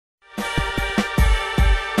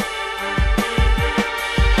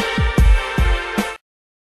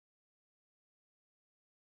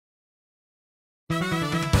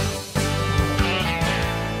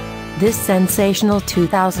This sensational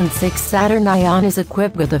 2006 Saturn Ion is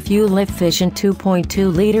equipped with a fuel-efficient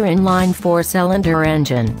 2.2-liter inline four-cylinder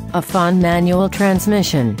engine, a fun manual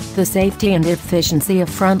transmission, the safety and efficiency of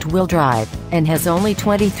front-wheel drive, and has only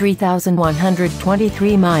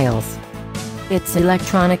 23,123 miles. Its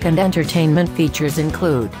electronic and entertainment features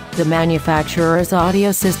include the manufacturer's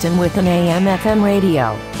audio system with an AM/FM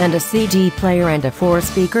radio, and a CD player and a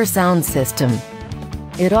 4-speaker sound system.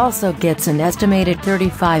 It also gets an estimated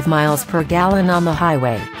 35 miles per gallon on the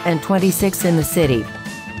highway, and 26 in the city.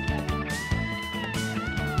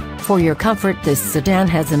 For your comfort, this sedan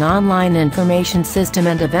has an online information system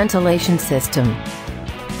and a ventilation system.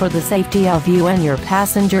 For the safety of you and your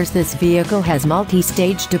passengers, this vehicle has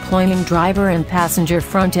multi-stage deploying driver and passenger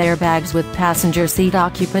front airbags with passenger seat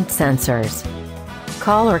occupant sensors.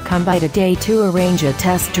 Call or come by today to arrange a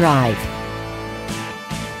test drive.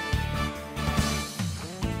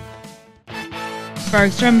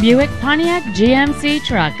 Bergstrom Buick Pontiac GMC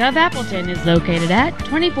truck of Appleton is located at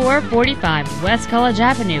 2445 West College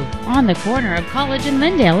Avenue, on the corner of College and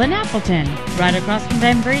Lindale in Appleton, right across from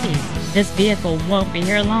Ben Brady's. This vehicle won't be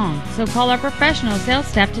here long, so call our professional sales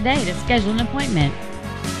staff today to schedule an appointment.